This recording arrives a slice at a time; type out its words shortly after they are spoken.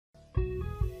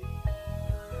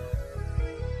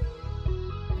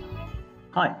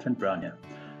Hi, Clint Brown here.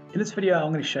 In this video,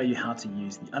 I'm going to show you how to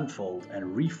use the Unfold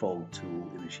and Refold tool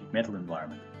in the sheet metal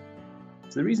environment.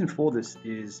 So the reason for this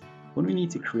is when we need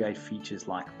to create features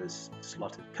like this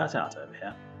slotted cutout over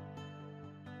here,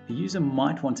 the user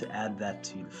might want to add that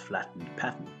to the flattened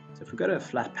pattern. So if we go to a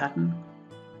flat pattern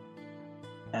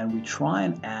and we try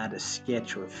and add a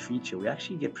sketch or a feature, we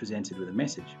actually get presented with a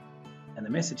message. And the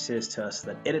message says to us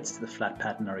that edits to the flat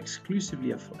pattern are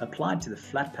exclusively applied to the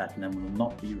flat pattern and will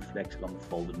not be reflected on the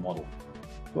folded model.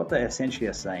 So what they essentially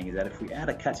are saying is that if we add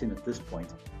a cut in at this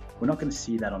point, we're not going to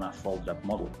see that on our folded up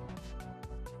model.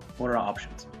 What are our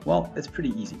options? Well, it's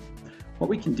pretty easy. What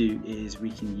we can do is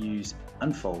we can use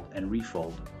Unfold and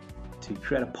Refold to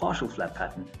create a partial flat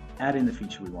pattern, add in the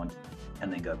feature we want,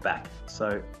 and then go back.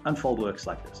 So Unfold works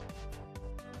like this.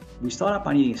 We start up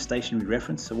by needing a stationary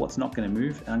reference, so what's not going to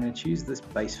move, and I'm going to choose this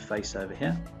base face over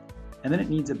here, and then it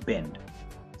needs a bend.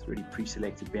 It's already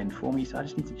pre-selected bend for me, so I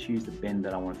just need to choose the bend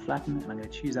that I want to flatten, and I'm going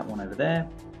to choose that one over there,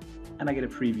 and I get a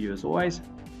preview as always.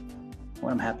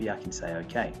 When I'm happy, I can say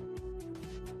OK.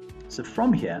 So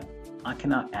from here, I can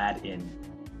now add in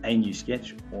a new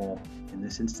sketch, or in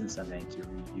this instance, I'm going to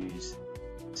reuse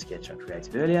the sketch I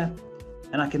created earlier,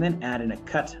 and I can then add in a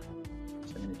cut.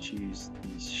 So I'm going to choose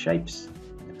these shapes.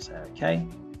 I'm going to say OK,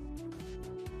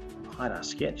 hide our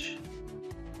sketch,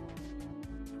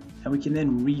 and we can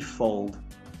then refold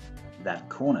that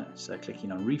corner. So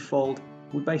clicking on Refold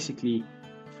will basically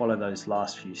follow those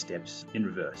last few steps in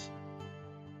reverse.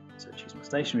 So choose my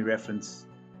stationary reference,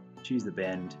 choose the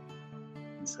bend,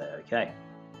 and say OK.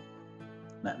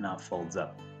 That now folds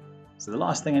up. So the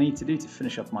last thing I need to do to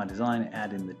finish up my design,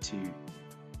 add in the two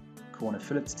corner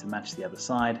fillets to match the other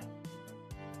side.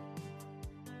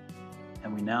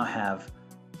 And we now have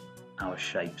our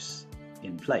shapes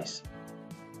in place.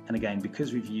 And again,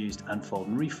 because we've used Unfold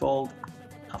and Refold,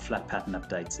 our flat pattern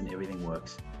updates and everything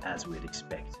works as we'd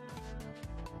expect.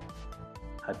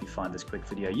 Hope you find this quick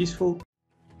video useful.